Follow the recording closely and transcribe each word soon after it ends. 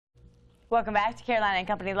Welcome back to Carolina and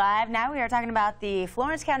Company Live. Now we are talking about the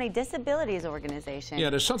Florence County Disabilities Organization. Yeah,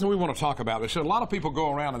 there's something we want to talk about. They said a lot of people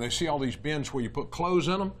go around and they see all these bins where you put clothes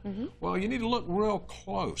in them. Well, you need to look real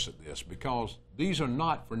close at this because these are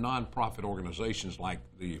not for nonprofit organizations like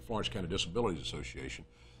the Florence County Disabilities Association.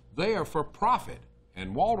 They are for profit.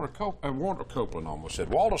 And Walter Copeland almost said,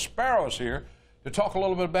 Walter Sparrow is here to talk a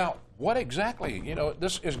little bit about what exactly,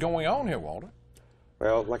 this is going on here, Walter.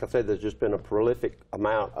 Well, like I said, there's just been a prolific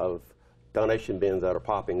amount of donation bins that are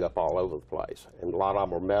popping up all over the place, and a lot of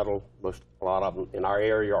them are metal. A lot of them in our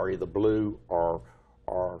area are either blue or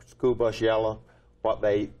school bus yellow. What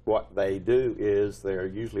they do is they're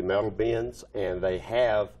usually metal bins, and they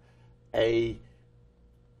have a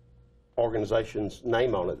organization's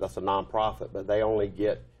name on it. That's a nonprofit, but they only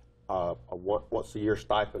get a once a year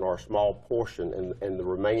stipend or a small portion, and the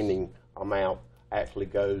remaining amount actually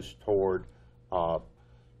goes toward to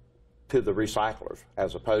the recyclers,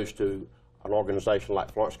 as opposed to an organization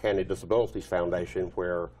like Florence County Disabilities Foundation,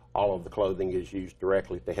 where all of the clothing is used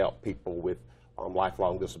directly to help people with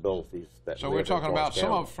lifelong disabilities. So we're talking about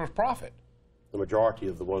some of for profit. The majority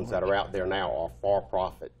of the ones that are out there now are for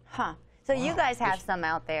profit. Huh. So you guys have some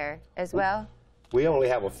out there as well? We only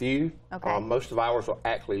have a few. Okay. Most of ours are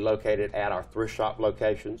actually located at our thrift shop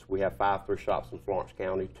locations. We have 5 thrift shops in Florence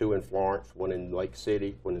County, 2 in Florence, 1 in Lake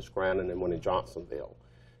City, 1 in Scranton, and 1 in Johnsonville.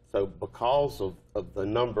 So because of the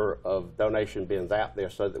number of donation bins out there,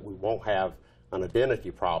 so that we won't have an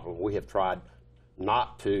identity problem, we have tried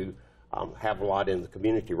not to have a lot in the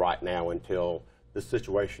community right now until the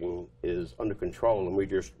situation is under control. And we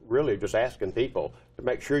really just asking people to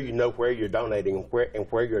make sure you know where you're donating and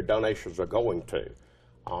where your donations are going to.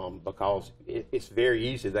 Because it's very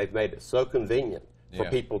easy. They've made it so convenient for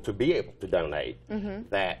people to be able to donate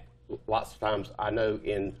that lots of times, I know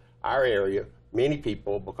in our area, many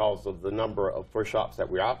people, because of the number of thrift shops that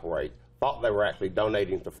we operate, thought they were actually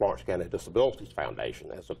donating to Florence County Disabilities Foundation,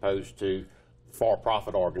 as opposed to the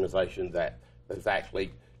for-profit organization that is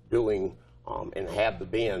actually doing and have the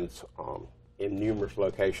bins in numerous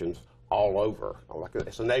locations all over.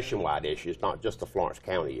 It's a nationwide issue. It's not just a Florence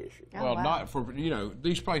County issue. Oh, well, wow. Not for,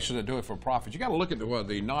 these places that do it for profit. You got to look at the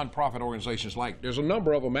nonprofit organizations. Like, there's a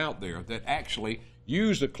number of them out there that actually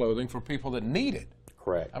use the clothing for people that need it.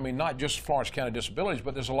 Correct. I mean, not just Florence County Disabilities,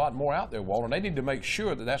 but there's a lot more out there, Walter. And they need to make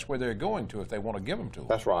sure that that's where they're going to if they want to give them to them.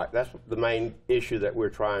 That's right. That's the main issue that we're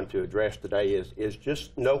trying to address today is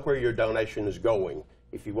just know where your donation is going.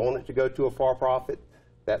 If you want it to go to a for-profit,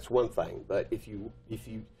 that's one thing. But if you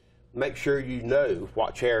make sure you know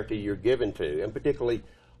what charity you're giving to, and particularly,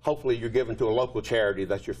 hopefully you're giving to a local charity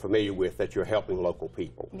that you're familiar with, that you're helping local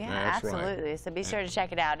people. Yeah, that's absolutely. Right. So be sure to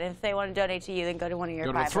check it out. And if they want to donate to you, then go to one of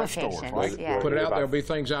your 5 thrift locations. Stores, right? Yeah. Put it out there. There'll be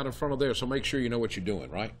things out in front of there, so make sure you know what you're doing,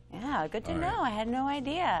 right? Yeah, good to know. I had no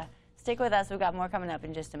idea. Stick with us. We've got more coming up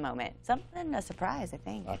in just a moment. Something, a surprise, I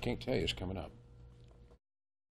think. I can't tell you. It's coming up.